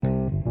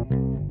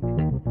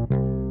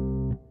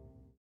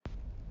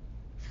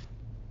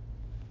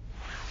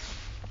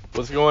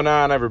What's going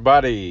on,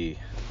 everybody?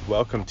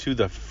 Welcome to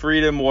the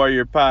Freedom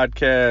Warrior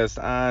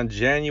Podcast on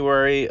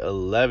January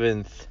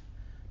 11th,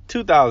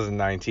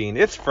 2019.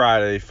 It's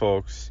Friday,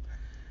 folks.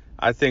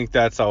 I think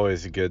that's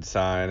always a good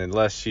sign,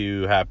 unless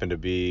you happen to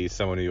be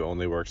someone who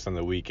only works on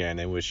the weekend,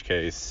 in which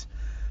case,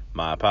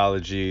 my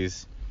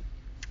apologies.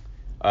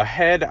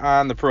 Ahead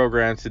on the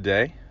program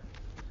today,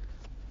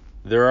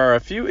 there are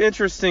a few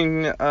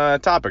interesting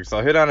topics.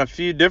 I'll hit on a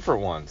few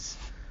different ones.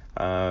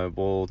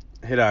 We'll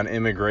hit on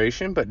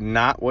immigration, but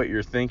not what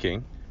you're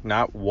thinking,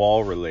 not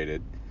wall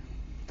related.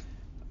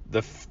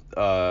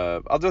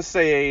 I'll just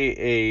say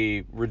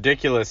a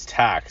ridiculous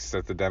tax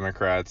that the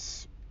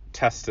Democrats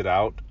tested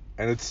out,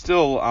 and it's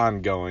still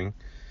ongoing,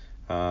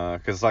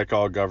 because like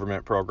all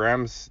government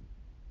programs,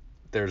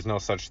 there's no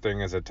such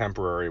thing as a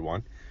temporary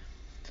one.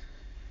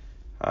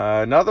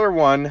 Another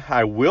one,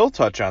 I will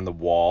touch on the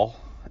wall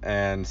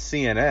and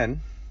CNN.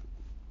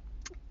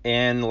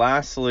 And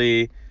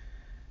lastly,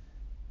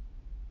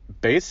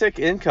 basic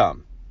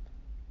income.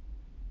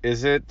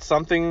 Is it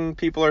something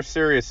people are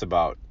serious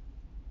about?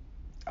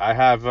 I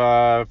have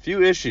a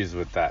few issues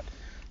with that.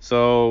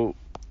 So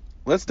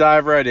let's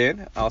dive right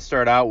in. I'll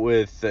start out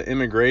with the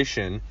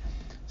immigration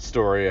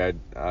story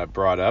I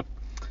brought up.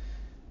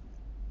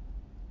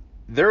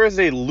 There is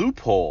a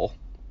loophole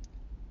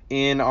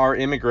in our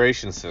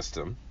immigration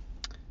system,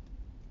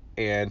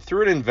 and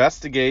through an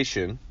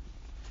investigation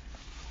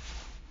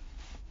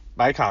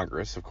by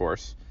Congress, of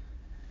course,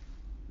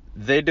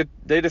 they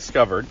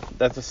discovered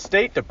that the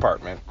State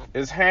Department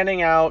is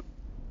handing out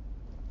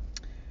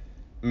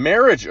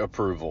marriage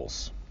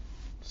approvals,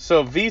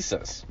 so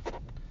visas,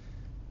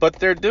 but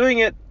they're doing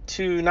it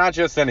to not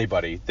just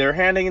anybody. They're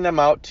handing them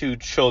out to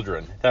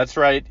children. That's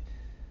right.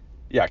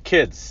 Yeah,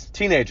 kids,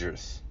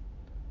 teenagers.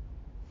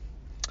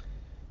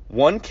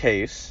 One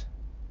case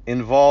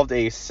involved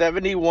a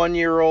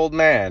 71-year-old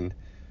man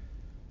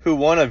who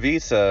won a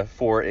visa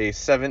for a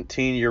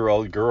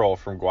 17-year-old girl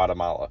from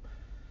Guatemala.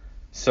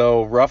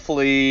 So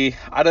roughly,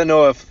 I don't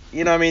know if,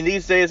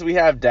 these days we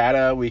have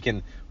data, we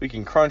can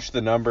crunch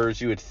the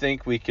numbers. You would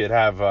think we could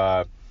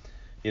have,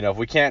 if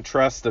we can't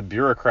trust the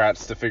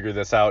bureaucrats to figure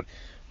this out,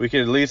 we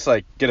could at least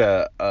get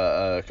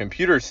a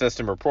computer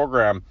system or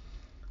program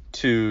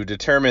to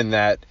determine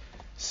that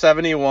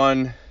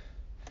 71,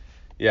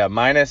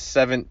 minus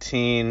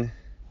 17,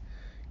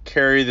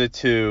 carry the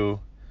 2.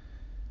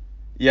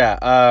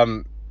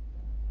 The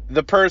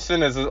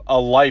person is a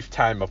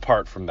lifetime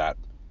apart from that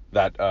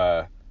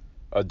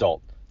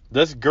adult.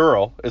 This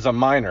girl is a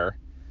minor,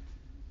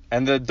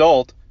 and the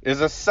adult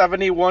is a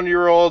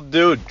 71-year-old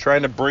dude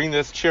trying to bring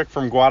this chick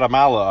from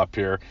Guatemala up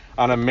here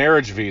on a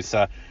marriage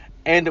visa,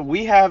 and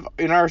we have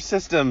in our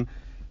system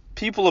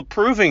people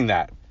approving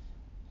that.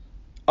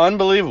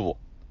 Unbelievable.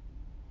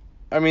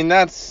 I mean,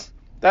 that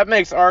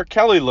makes R.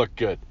 Kelly look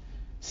good.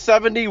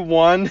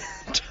 71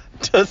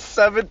 to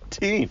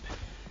 17.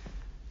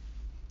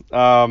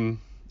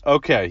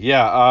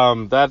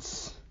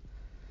 That's...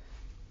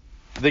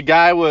 The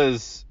guy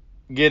was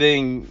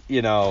getting,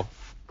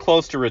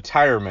 close to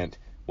retirement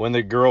when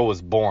the girl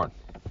was born.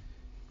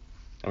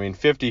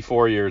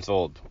 54 years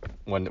old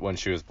when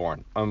she was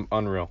born.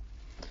 Unreal.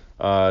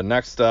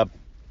 Next up,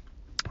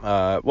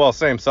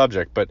 same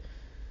subject, but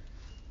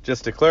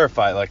just to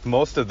clarify,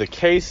 most of the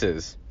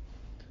cases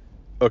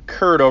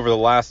occurred over the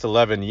last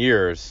 11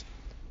 years.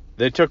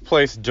 They took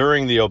place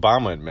during the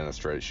Obama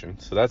administration,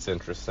 so that's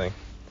interesting,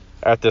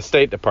 at the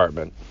State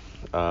Department.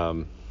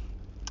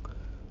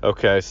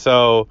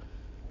 So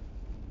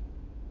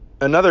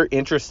another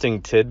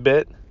interesting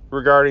tidbit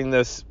regarding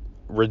this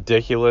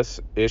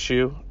ridiculous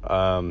issue,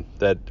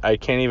 that I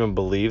can't even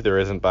believe there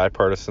isn't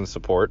bipartisan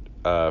support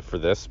for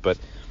this, but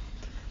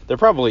there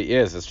probably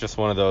is. It's just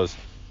one of those,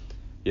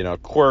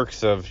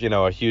 quirks of,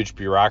 a huge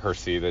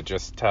bureaucracy that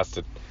just has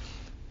to,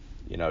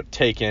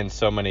 take in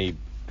so many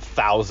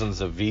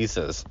thousands of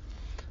visas.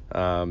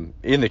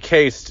 In the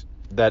case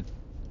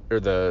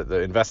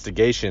the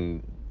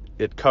investigation,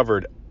 it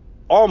covered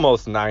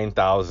almost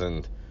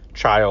 9,000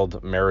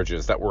 child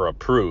marriages that were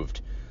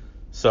approved.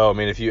 So,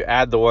 if you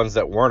add the ones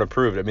that weren't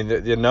approved,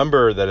 the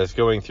number that is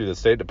going through the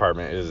State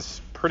Department is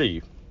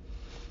pretty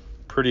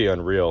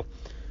unreal.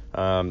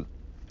 But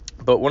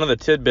one of the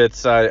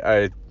tidbits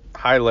I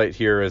highlight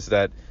here is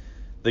that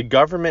the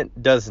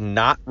government does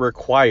not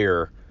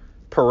require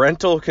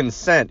parental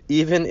consent,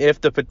 even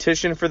if the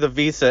petition for the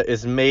visa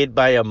is made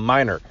by a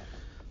minor.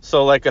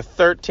 So, a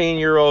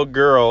 13-year-old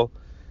girl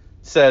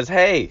says,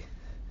 "Hey,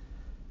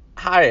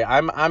 hi,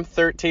 I'm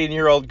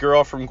 13-year-old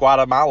girl from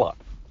Guatemala.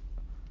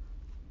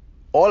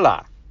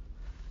 Hola."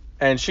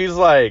 And she's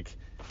like,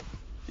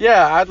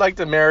 "Yeah, I'd like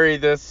to marry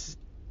this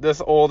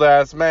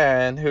old-ass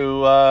man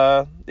who,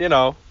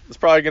 is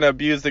probably going to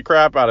abuse the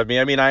crap out of me.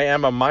 I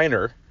am a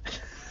minor."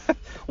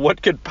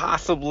 What good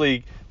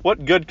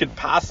could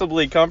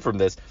possibly come from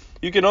this?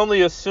 You can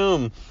only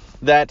assume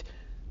that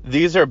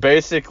these are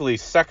basically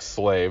sex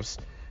slaves.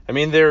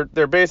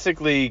 They're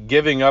basically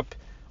giving up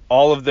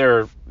all of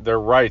their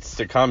rights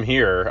to come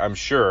here, I'm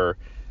sure,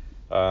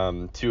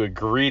 to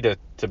agree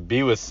to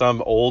be with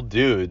some old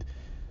dude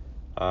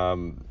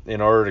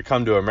in order to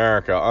come to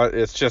America.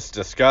 It's just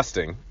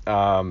disgusting.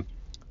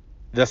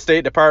 The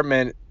State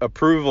Department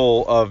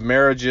approval of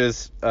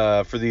marriages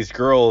for these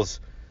girls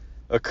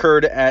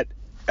occurred at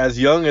as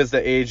young as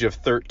the age of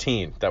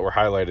 13 that were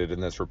highlighted in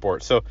this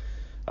report. So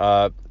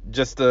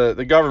just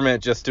the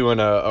government just doing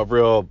a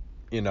real,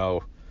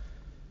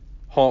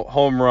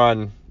 home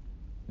run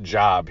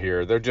job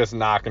here. They're just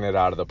knocking it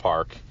out of the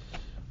park.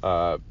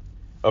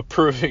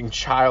 Approving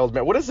child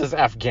what is this,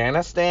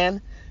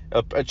 Afghanistan?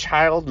 A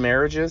child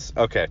marriages?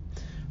 Okay.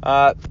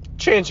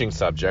 Changing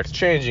subjects,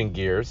 changing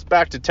gears,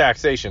 back to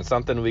taxation,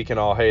 something we can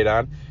all hate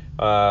on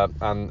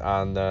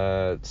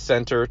the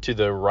center to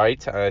the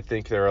right. I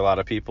think there are a lot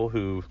of people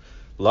who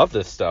love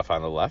this stuff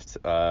on the left,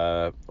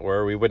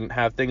 where we wouldn't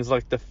have things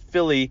like the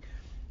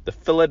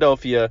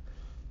Philadelphia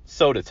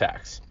soda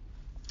tax.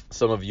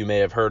 Some of you may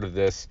have heard of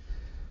this,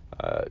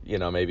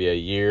 maybe a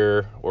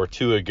year or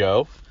two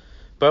ago,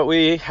 but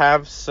we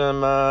have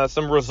some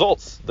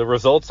results. The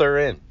results are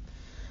in.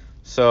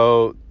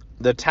 So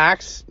the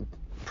tax,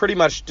 pretty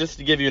much just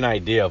to give you an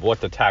idea of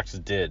what the tax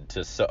did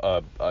to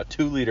a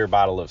 2-liter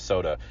bottle of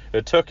soda.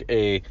 It took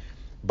a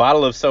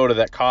bottle of soda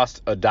that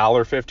cost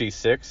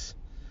 $1.56,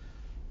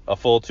 a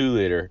full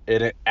 2-liter,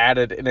 and it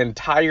added an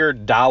entire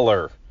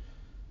 $1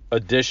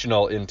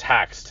 additional in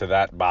tax to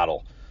that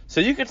bottle.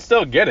 So you could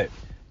still get it.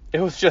 It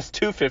was just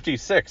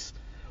 $2.56.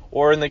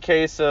 Or in the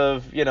case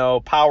of,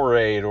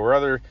 Powerade or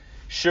other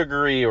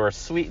sugary or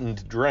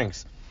sweetened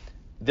drinks,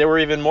 they were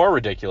even more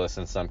ridiculous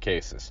in some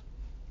cases.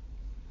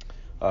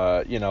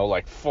 Like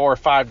 $4 or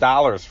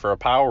 $5 for a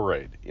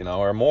Powerade,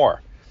 or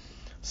more.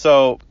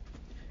 So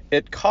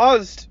it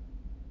caused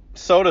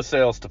soda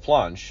sales to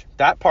plunge.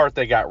 That part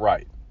they got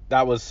right.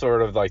 That was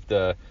sort of like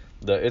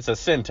it's a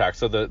sin tax.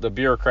 So the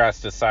bureaucrats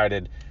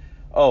decided,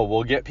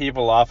 we'll get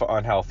people off an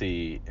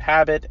unhealthy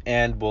habit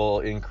and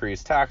we'll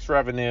increase tax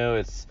revenue.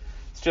 It's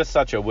just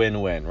such a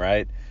win-win,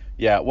 right?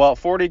 Yeah, well,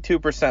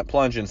 42%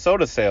 plunge in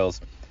soda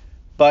sales,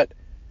 but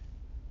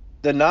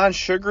the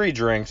non-sugary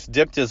drinks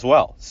dipped as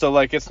well. So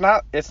it's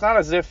not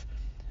as if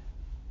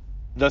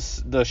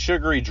the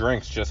sugary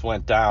drinks just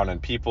went down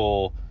and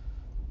people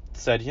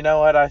said, you know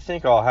what, I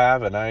think I'll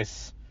have a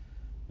nice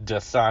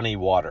Dasani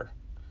water.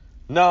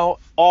 No,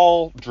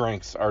 all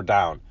drinks are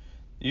down.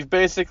 You've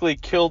basically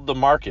killed the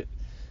market.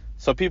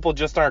 So people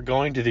just aren't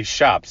going to these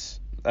shops.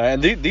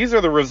 And these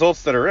are the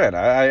results that are in.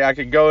 I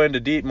could go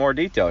into more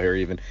detail here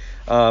even.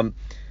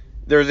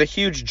 There's a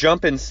huge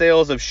jump in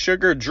sales of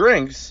sugar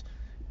drinks,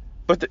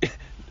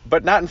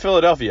 but not in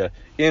Philadelphia,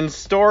 in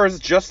stores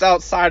just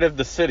outside of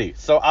the city.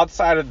 So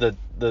outside of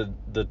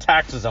the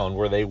tax zone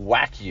where they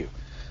whack you.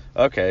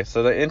 Okay,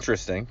 so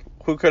interesting.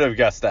 Who could have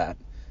guessed that?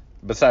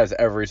 Besides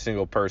every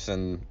single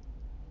person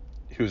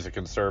who's a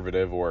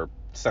conservative or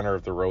center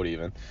of the road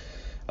even.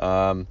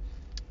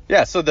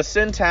 So the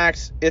sin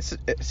tax, it's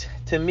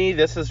to me,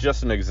 this is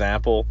just an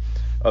example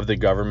of the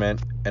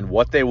government and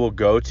what they will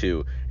go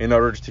to in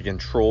order to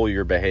control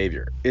your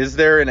behavior. Is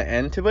there an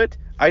end to it?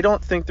 I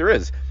don't think there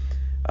is.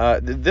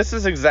 This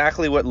is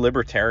exactly what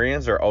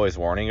libertarians are always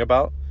warning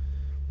about.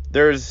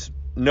 There's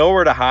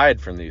nowhere to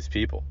hide from these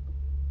people.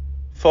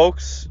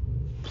 Folks,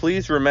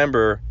 please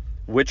remember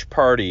which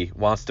party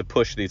wants to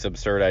push these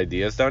absurd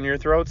ideas down your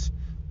throats.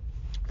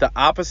 The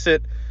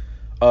opposite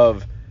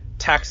of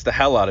tax the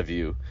hell out of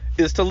you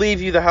is to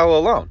leave you the hell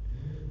alone.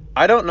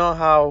 I don't know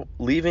how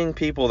leaving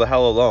people the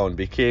hell alone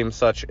became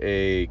such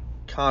a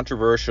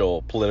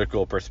controversial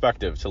political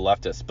perspective to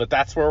leftists, but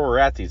that's where we're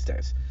at these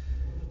days.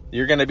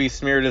 You're going to be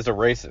smeared as a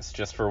racist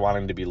just for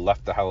wanting to be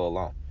left the hell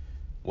alone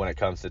when it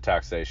comes to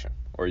taxation,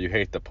 or you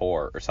hate the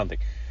poor or something.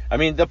 I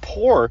mean, the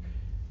poor,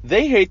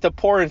 they hate the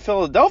poor in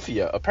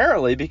Philadelphia,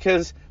 apparently,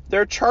 because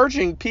they're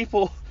charging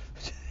people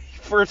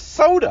for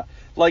soda,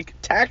 like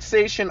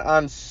taxation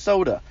on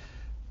soda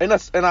in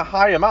a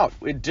high amount.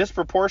 It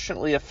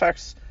disproportionately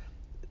affects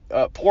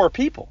poor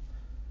people.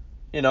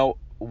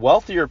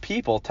 Wealthier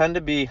people tend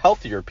to be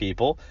healthier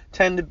people,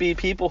 tend to be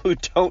people who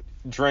don't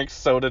drink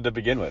soda to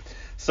begin with.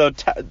 So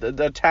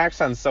the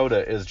tax on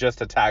soda is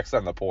just a tax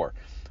on the poor.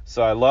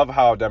 So I love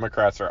how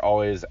Democrats are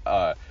always,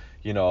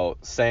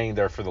 saying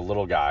they're for the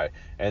little guy,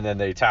 and then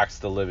they tax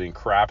the living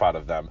crap out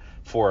of them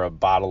for a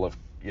bottle of,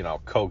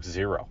 Coke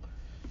Zero.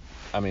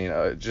 I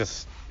mean,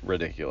 just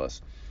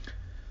ridiculous.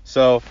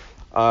 So,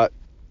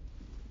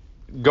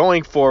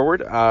 going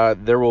forward,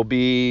 there will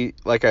be,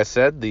 like I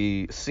said,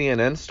 the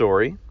CNN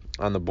story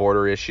on the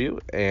border issue,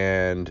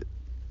 and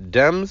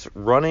Dems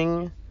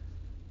running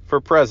for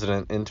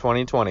president in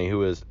 2020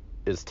 who is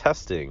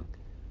testing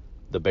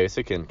the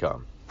basic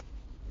income.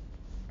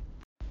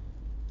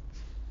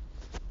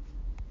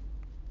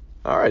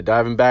 All right,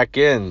 diving back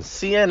in.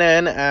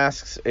 CNN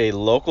asks a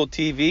local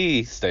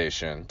TV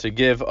station to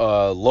give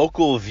a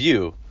local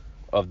view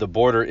of the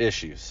border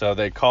issue. So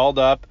they called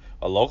up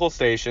a local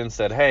station,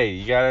 said, hey,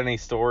 you got any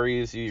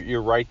stories?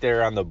 You're right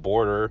there on the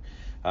border.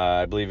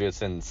 I believe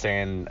it's in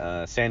San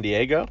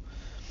Diego.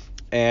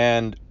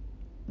 And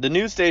the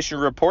news station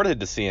reported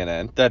to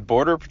CNN that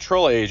Border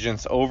Patrol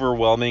agents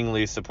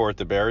overwhelmingly support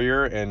the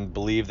barrier and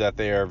believe that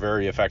they are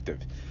very effective.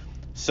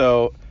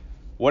 So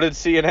What did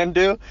CNN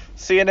do?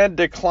 CNN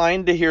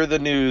declined to hear the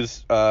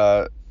news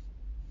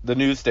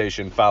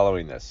station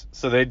following this,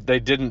 so they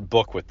didn't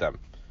book with them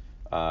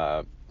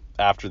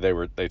after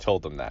they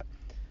told them that.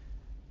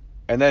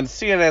 And then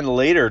CNN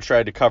later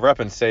tried to cover up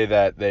and say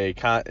that they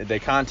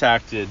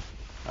contacted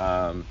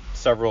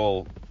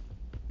several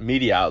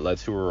media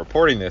outlets who were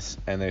reporting this,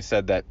 and they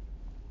said that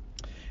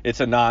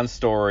it's a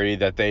non-story,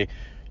 that they,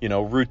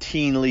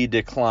 routinely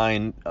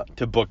decline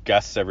to book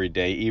guests every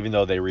day, even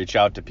though they reach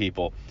out to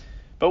people.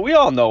 But we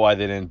all know why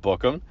they didn't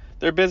book them.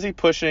 They're busy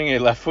pushing a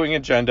left-wing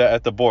agenda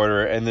at the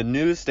border, and the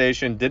news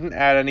station didn't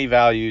add any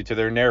value to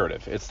their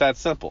narrative. It's that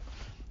simple.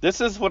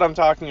 This is what I'm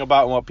talking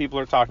about and what people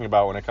are talking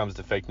about when it comes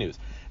to fake news.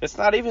 It's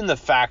not even the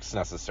facts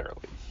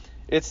necessarily.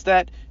 It's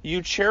that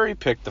you cherry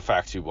pick the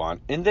facts you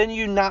want, and then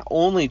you not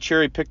only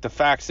cherry pick the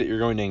facts that you're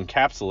going to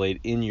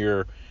encapsulate in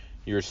your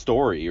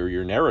story or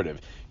your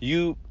narrative,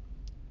 you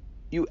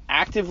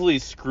actively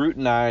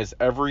scrutinize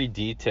every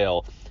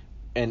detail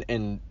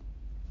and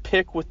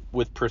pick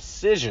with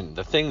precision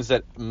the things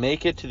that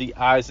make it to the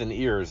eyes and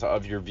ears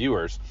of your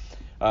viewers,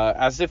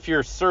 as if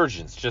you're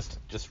surgeons, just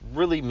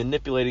really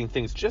manipulating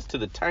things just to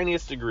the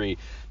tiniest degree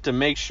to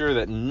make sure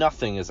that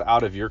nothing is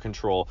out of your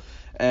control.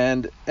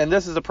 And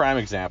this is a prime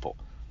example.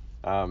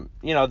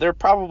 They're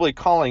probably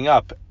calling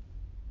up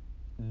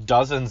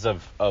dozens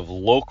of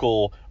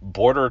local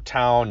border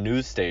town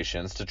news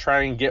stations to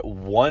try and get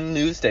one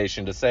news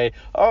station to say,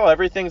 oh,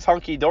 everything's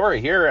hunky-dory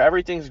here,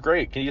 everything's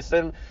great. Can you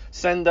send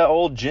the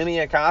old Jimmy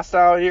Acosta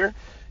out here?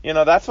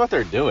 That's what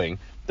they're doing.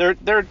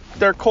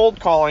 They're cold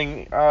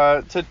calling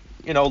to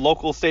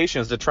local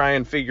stations to try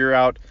and figure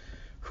out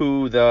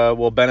who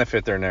will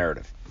benefit their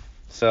narrative.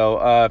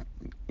 So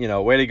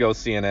way to go,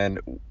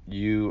 CNN.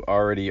 You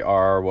already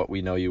are what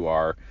we know you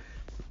are.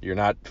 You're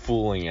not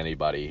fooling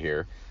anybody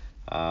here.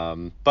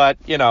 But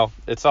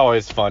it's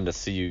always fun to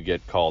see you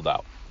get called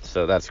out.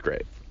 So that's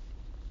great.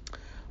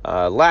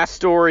 Last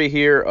story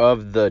here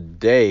of the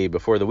day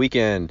before the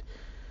weekend.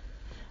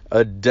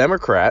 A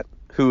Democrat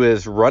who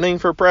is running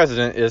for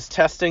president is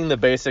testing the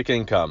basic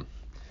income.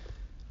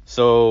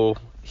 So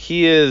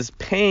he is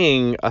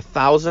paying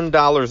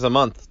 $1,000 a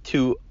month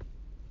to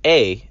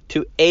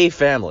a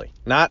family,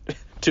 not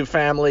to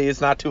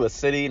families, not to a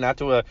city, not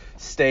to a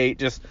state.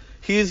 Just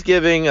he's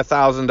giving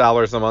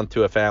 $1,000 a month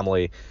to a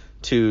family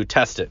to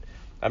test it.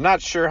 I'm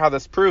not sure how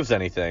this proves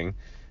anything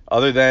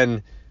other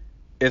than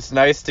it's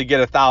nice to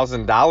get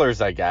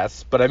 $1,000, I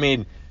guess. But I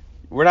mean,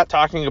 we're not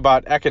talking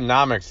about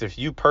economics. If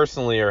you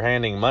personally are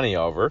handing money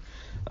over,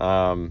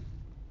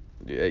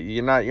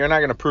 you're not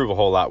going to prove a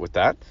whole lot with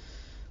that.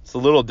 It's a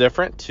little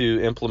different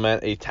to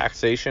implement a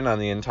taxation on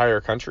the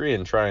entire country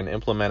and try and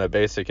implement a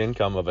basic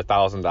income of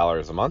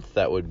 $1,000 a month.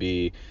 That would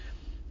be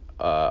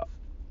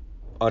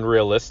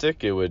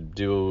unrealistic. It would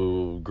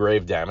do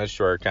grave damage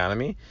to our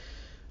economy.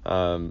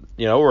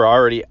 We're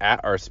already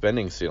at our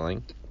spending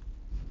ceiling.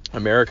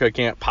 America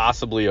can't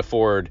possibly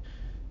afford.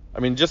 I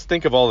mean, just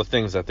think of all the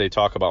things that they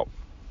talk about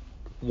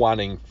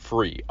wanting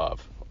free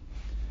of.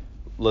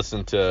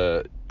 Listen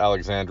to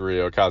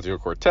Alexandria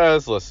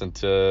Ocasio-Cortez, listen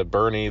to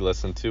Bernie,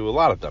 listen to a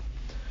lot of them.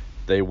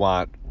 They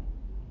want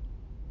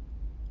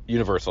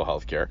universal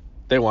health care.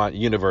 They want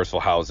universal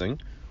housing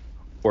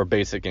or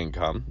basic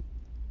income.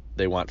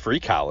 They want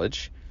free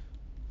college,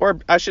 or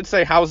I should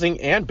say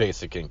housing and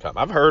basic income.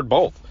 I've heard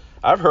both.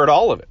 I've heard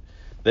all of it.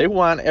 They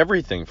want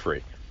everything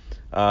free.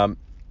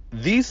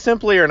 These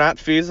simply are not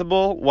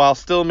feasible while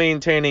still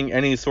maintaining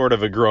any sort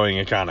of a growing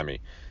economy.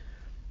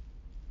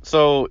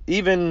 So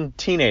even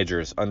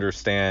teenagers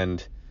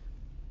understand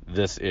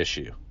this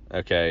issue,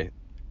 okay?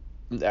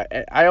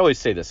 I always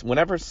say this.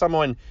 Whenever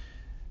someone,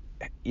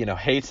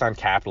 hates on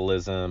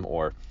capitalism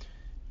or,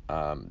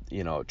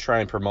 try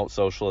and promote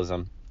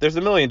socialism, there's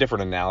a million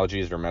different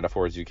analogies or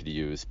metaphors you could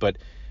use, but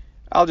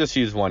I'll just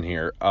use one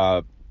here.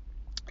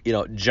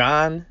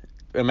 John,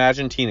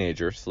 imagine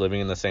teenagers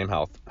living in the same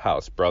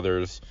house,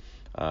 brothers,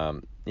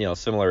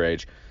 similar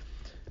age.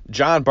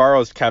 John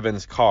borrows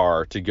Kevin's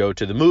car to go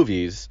to the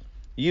movies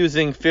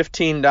using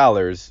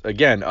 $15,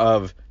 again,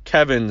 of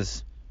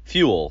Kevin's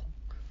fuel.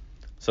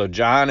 So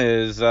John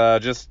is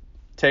just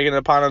taking it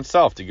upon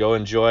himself to go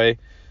enjoy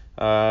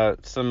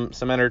some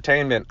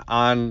entertainment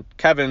on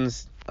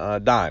Kevin's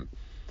dime.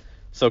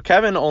 So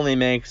Kevin only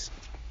makes,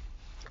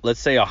 let's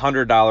say,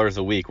 $100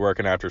 a week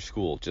working after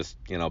school, just,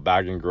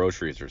 bagging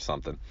groceries or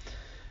something.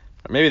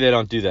 Maybe they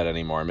don't do that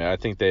anymore. I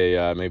think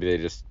maybe they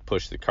just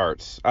push the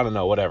carts. I don't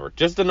know, whatever.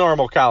 Just a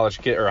normal college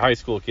kid or high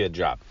school kid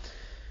job.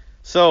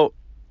 So,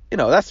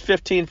 that's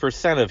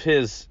 15% of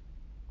his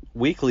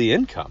weekly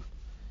income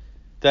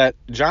that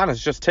John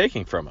is just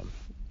taking from him.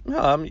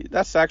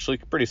 That's actually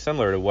pretty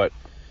similar to what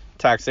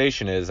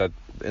taxation is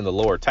in the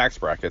lower tax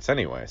brackets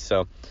anyway.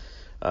 So,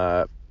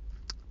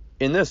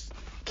 in this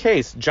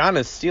case, John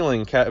is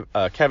stealing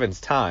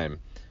Kevin's time,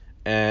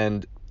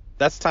 and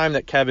that's time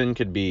that Kevin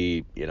could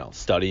be,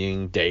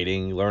 studying,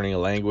 dating, learning a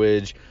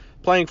language,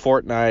 playing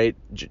Fortnite,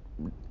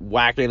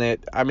 whacking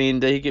it. I mean,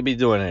 he could be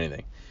doing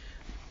anything.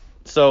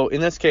 So in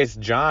this case,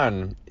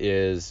 John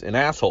is an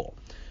asshole.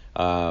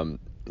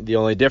 The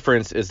only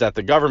difference is that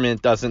the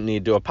government doesn't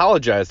need to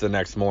apologize the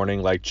next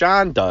morning like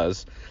John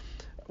does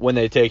when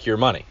they take your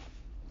money.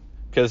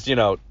 Because,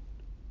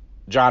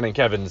 John and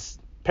Kevin's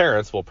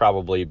parents will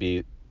probably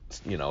be,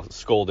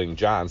 scolding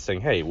John,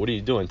 saying, hey, what are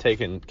you doing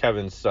taking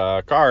Kevin's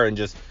car and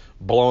just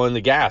blowing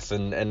the gas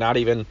and not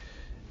even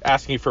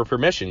asking for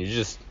permission?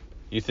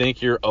 You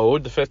think you're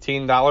owed the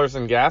 $15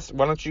 in gas?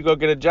 Why don't you go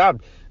get a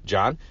job,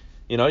 John?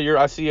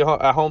 I see you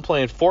at home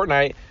playing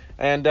Fortnite,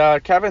 and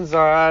Kevin's,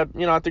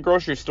 at the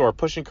grocery store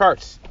pushing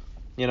carts.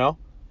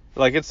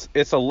 Like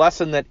it's a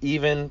lesson that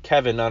even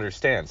Kevin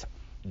understands.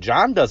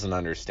 John doesn't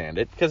understand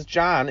it because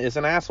John is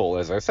an asshole,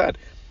 as I said.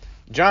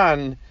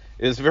 John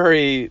is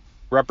very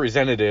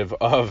representative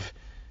of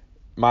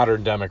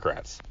modern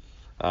Democrats.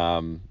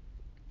 All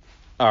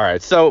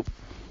right, so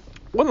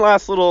one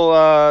last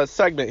little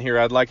segment here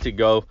I'd like to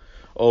go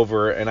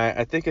over, and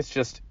I think it's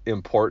just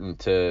important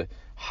to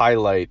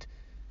highlight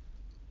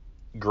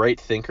great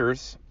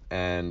thinkers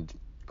and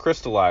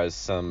crystallize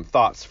some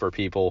thoughts for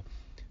people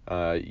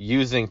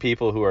using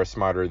people who are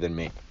smarter than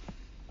me.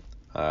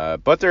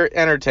 But they're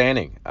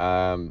entertaining.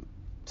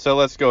 So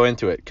let's go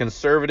into it.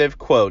 Conservative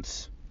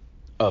quotes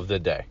of the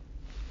day.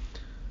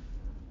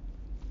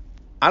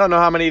 I don't know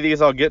how many of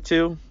these I'll get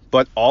to,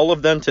 but all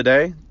of them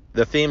today,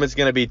 the theme is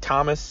going to be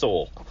Thomas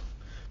Sowell,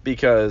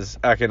 because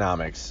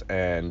economics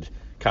and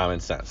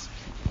common sense.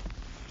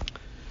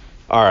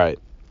 All right.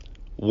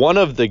 One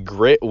of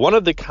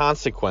the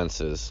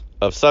consequences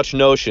of such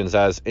notions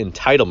as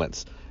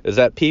entitlements is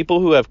that people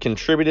who have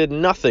contributed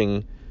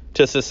nothing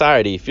to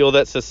society feel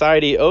that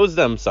society owes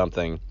them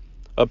something,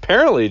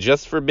 apparently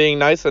just for being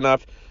nice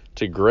enough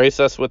to grace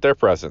us with their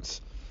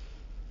presence.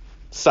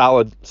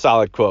 Solid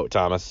quote,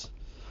 Thomas.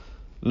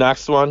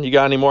 Next one, you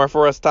got any more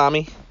for us,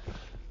 Tommy?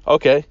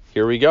 Okay,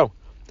 here we go.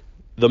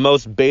 The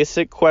most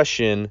basic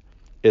question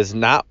is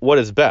not what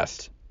is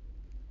best,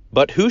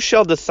 but who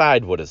shall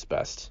decide what is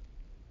best?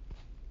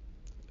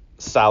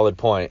 Solid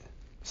point.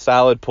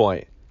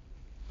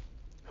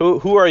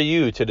 Who are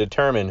you to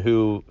determine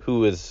who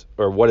is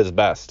or what is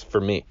best for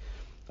me?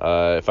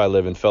 If I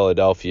live in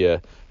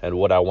Philadelphia and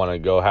what I want to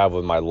go have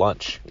with my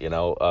lunch,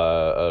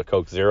 a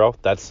Coke Zero,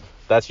 that's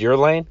your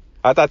lane?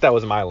 I thought that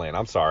was my lane.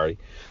 I'm sorry.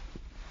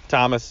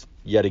 Thomas,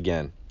 yet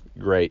again.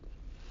 Great.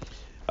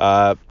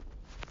 Another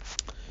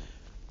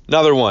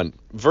one.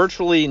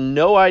 Virtually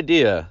no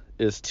idea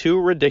is too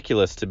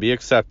ridiculous to be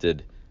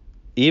accepted,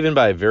 even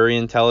by very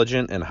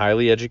intelligent and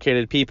highly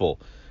educated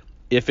people,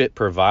 if it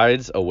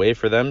provides a way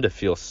for them to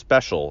feel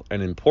special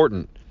and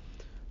important.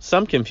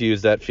 Some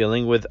confuse that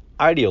feeling with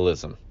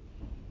idealism.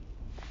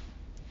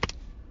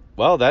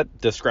 Well,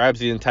 that describes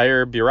the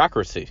entire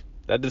bureaucracy.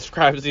 That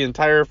describes the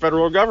entire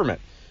federal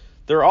government.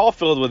 They're all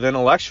filled with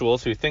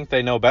intellectuals who think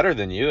they know better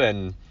than you,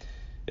 and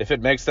if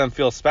it makes them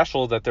feel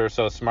special that they're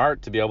so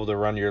smart to be able to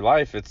run your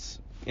life, it's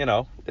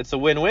a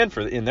win-win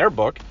in their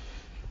book.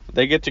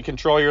 They get to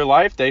control your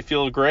life, they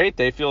feel great,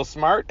 they feel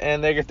smart,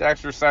 and they get to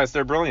exercise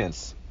their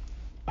brilliance,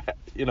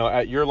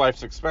 at your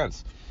life's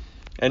expense.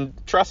 And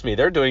trust me,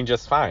 they're doing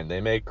just fine.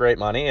 They make great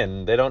money,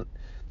 and you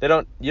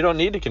don't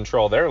need to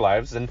control their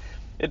lives, and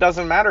it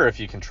doesn't matter if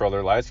you control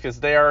their lives because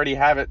they already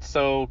have it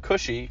so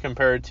cushy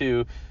compared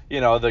to,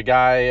 the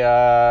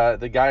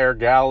guy or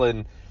gal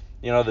in,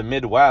 the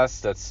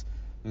Midwest that's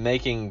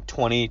making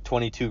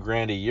 22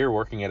 grand a year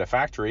working at a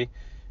factory.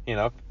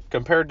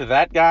 Compared to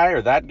that guy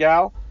or that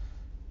gal,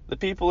 the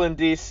people in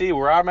DC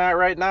where I'm at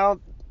right now,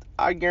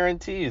 I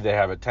guarantee you they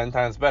have it 10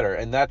 times better.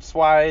 And that's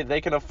why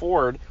they can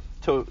afford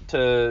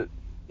to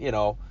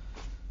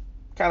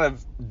kind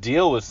of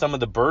deal with some of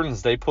the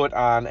burdens they put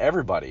on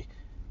everybody.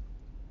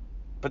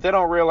 But they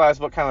don't realize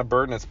what kind of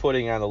burden it's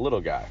putting on the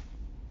little guy.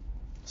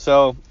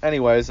 So,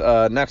 anyways,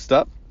 next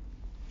up.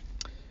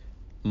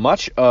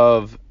 Much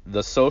of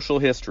the social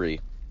history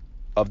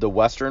of the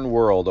Western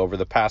world over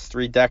the past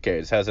 3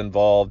 decades has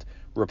involved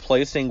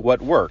replacing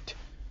what worked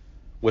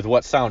with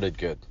what sounded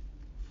good.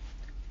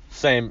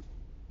 Same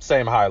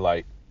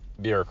highlight.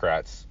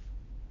 Bureaucrats,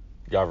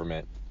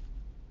 government.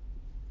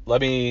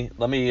 Let me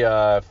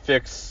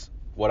fix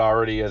what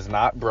already is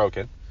not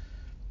broken,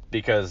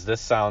 because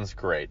this sounds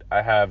great.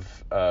 I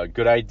have a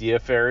good idea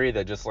fairy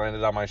that just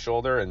landed on my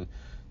shoulder and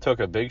took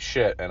a big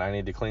shit, and I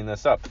need to clean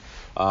this up.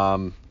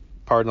 Pardon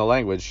the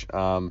language.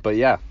 But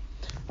yeah.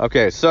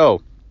 Okay,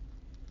 so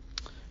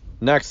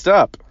next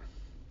up,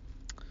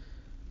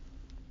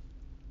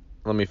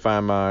 let me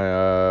find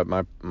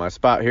my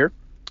spot here.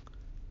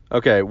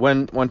 Okay,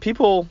 when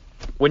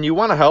you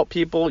want to help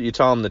people, you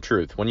tell them the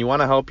truth. When you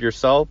want to help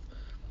yourself,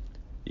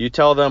 you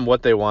tell them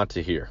what they want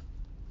to hear.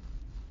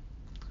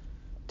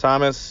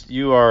 Thomas,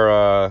 you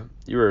are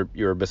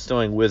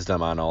bestowing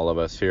wisdom on all of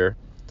us here.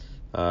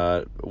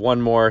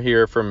 One more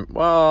here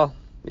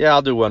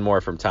I'll do one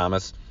more from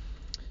Thomas.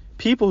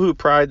 People who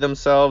pride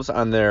themselves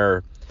on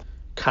their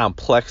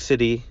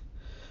complexity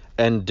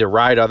and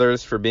deride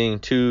others for being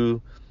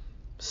too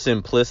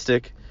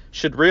simplistic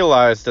should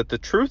realize that the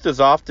truth is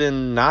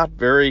often not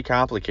very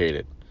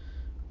complicated.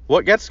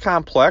 What gets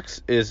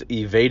complex is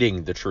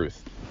evading the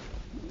truth.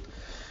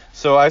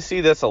 So I see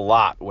this a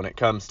lot when it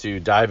comes to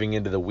diving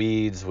into the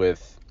weeds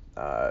with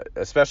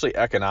especially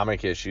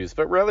economic issues,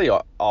 but really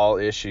all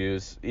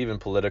issues, even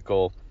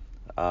political.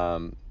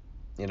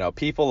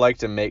 People like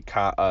to make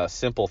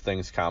simple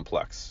things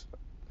complex.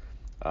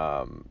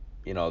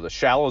 The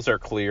shallows are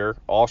clear.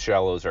 All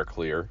shallows are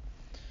clear.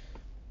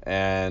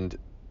 And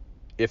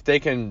if they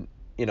can,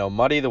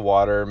 muddy the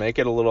water, make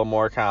it a little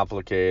more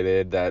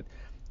complicated, that,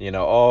 you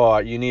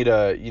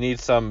need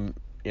some,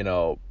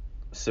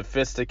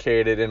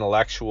 sophisticated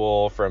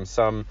intellectual from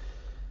some,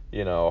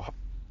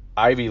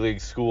 Ivy League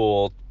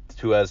school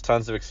who has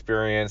tons of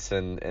experience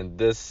and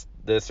this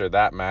or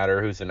that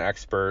matter, who's an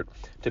expert,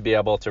 to be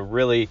able to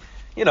really,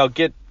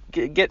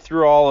 get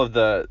through all of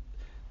the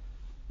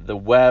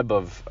web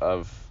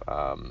of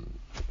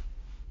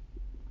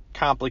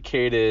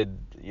complicated,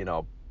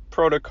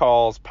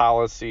 protocols,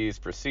 policies,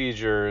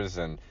 procedures,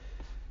 and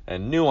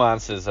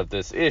nuances of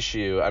this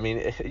issue. I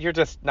mean, you're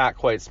just not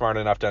quite smart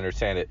enough to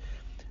understand it.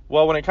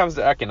 Well, when it comes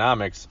to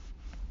economics,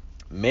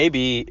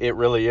 maybe it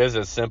really is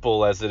as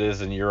simple as it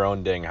is in your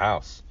own dang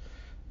house.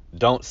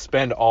 Don't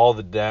spend all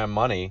the damn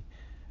money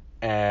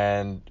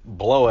and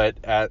blow it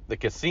at the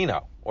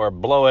casino, or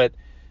blow it,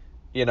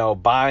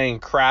 buying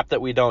crap that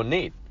we don't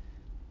need.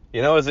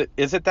 Is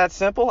it that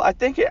simple? I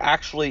think it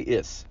actually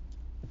is.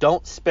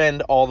 Don't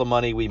spend all the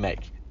money we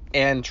make,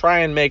 and try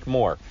and make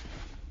more.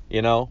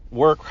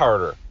 Work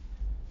harder.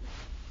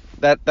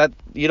 That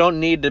you don't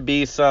need to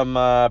be some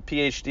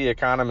PhD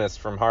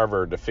economist from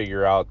Harvard to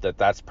figure out that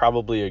that's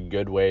probably a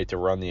good way to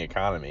run the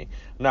economy.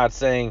 I'm not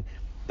saying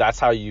that's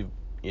how you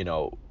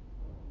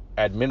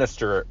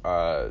administer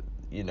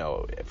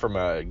from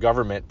a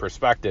government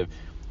perspective,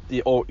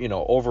 the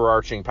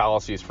overarching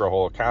policies for a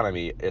whole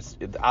economy.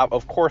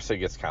 Of course it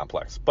gets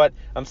complex, but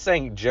I'm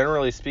saying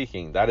generally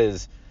speaking,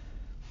 that's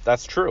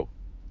true.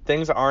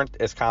 Things aren't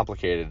as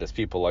complicated as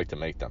people like to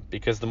make them,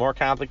 because the more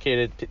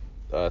complicated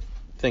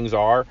things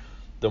are,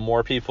 the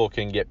more people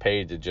can get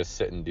paid to just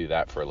sit and do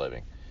that for a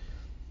living.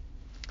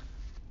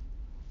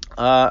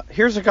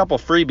 Here's a couple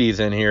freebies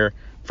in here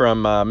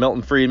from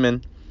Milton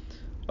Friedman.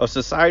 A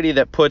society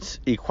that puts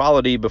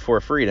equality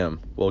before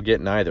freedom will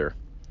get neither.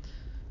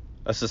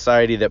 A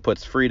society that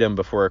puts freedom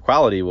before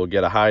equality will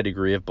get a high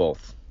degree of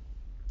both.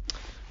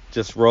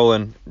 Just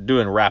doing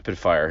rapid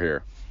fire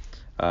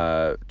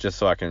here, just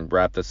so I can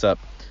wrap this up.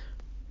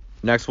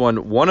 Next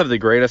one of the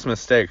greatest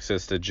mistakes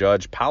is to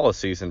judge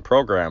policies and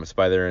programs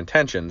by their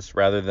intentions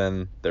rather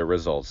than their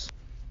results.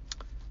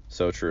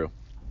 So true.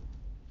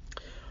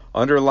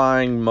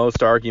 Underlying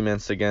most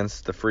arguments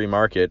against the free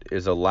market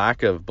is a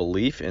lack of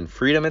belief in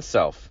freedom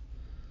itself.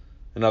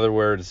 In other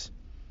words,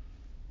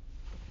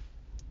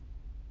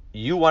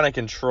 you want to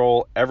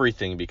control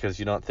everything because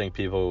you don't think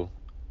people,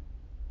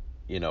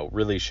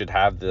 really should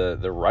have the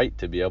right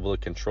to be able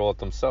to control it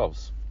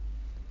themselves.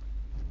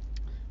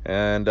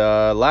 And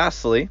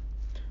lastly,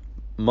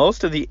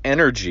 most of the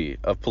energy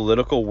of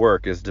political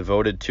work is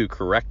devoted to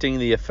correcting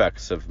the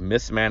effects of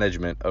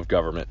mismanagement of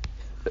government.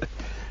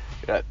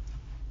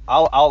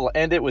 I'll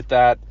end it with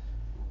that.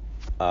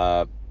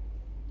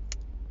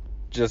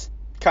 Just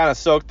kind of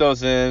soak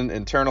those in,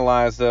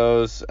 internalize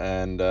those,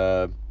 and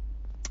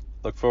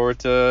look forward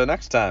to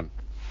next time.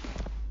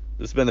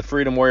 This has been the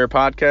Freedom Warrior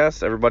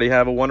Podcast. Everybody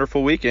have a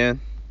wonderful weekend.